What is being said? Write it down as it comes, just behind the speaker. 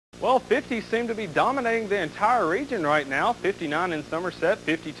Well, 50s seem to be dominating the entire region right now. 59 in Somerset,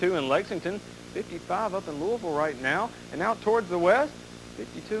 52 in Lexington, 55 up in Louisville right now. And out towards the west,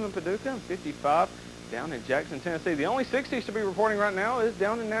 52 in Paducah and 55 down in Jackson, Tennessee. The only 60s to be reporting right now is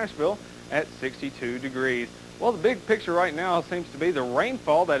down in Nashville at 62 degrees. Well, the big picture right now seems to be the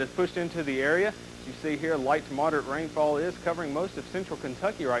rainfall that has pushed into the area. As you see here, light to moderate rainfall is covering most of central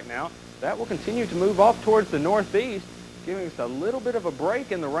Kentucky right now. That will continue to move off towards the northeast, giving us a little bit of a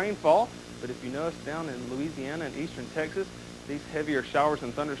break in the rainfall. But if you notice down in Louisiana and eastern Texas, these heavier showers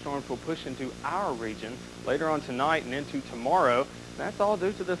and thunderstorms will push into our region later on tonight and into tomorrow. That's all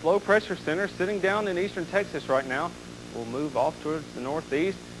due to this low pressure center sitting down in eastern Texas right now. We'll move off towards the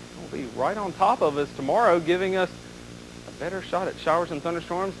northeast. It'll be right on top of us tomorrow, giving us a better shot at showers and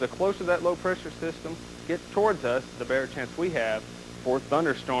thunderstorms. The closer that low pressure system gets towards us, the better chance we have for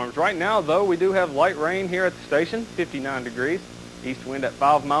thunderstorms. Right now, though, we do have light rain here at the station, 59 degrees, east wind at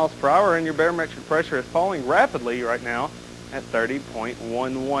 5 miles per hour, and your barometric pressure is falling rapidly right now at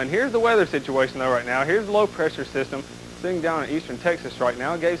 30.11. Here's the weather situation, though, right now. Here's the low pressure system sitting down in eastern Texas right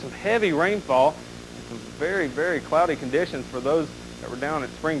now. It gave some heavy rainfall and some very, very cloudy conditions for those that were down at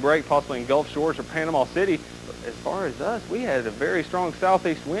spring break, possibly in Gulf Shores or Panama City. But as far as us, we had a very strong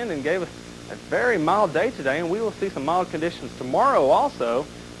southeast wind and gave us a very mild day today, and we will see some mild conditions tomorrow also,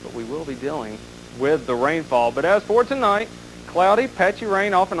 but we will be dealing with the rainfall. But as for tonight, cloudy, patchy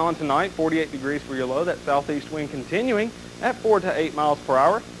rain off and on tonight, 48 degrees for your low. That southeast wind continuing at 4 to 8 miles per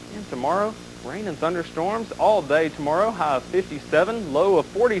hour. And tomorrow, rain and thunderstorms all day tomorrow, high of 57, low of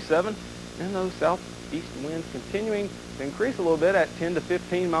 47, and those southeast winds continuing to increase a little bit at 10 to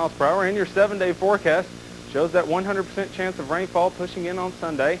 15 miles per hour. And your 7-day forecast shows that 100% chance of rainfall pushing in on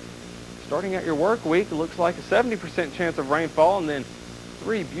Sunday. Starting out your work week, it looks like a 70% chance of rainfall, and then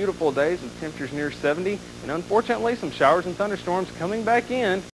 3 beautiful days with temperatures near 70, and unfortunately some showers and thunderstorms coming back in.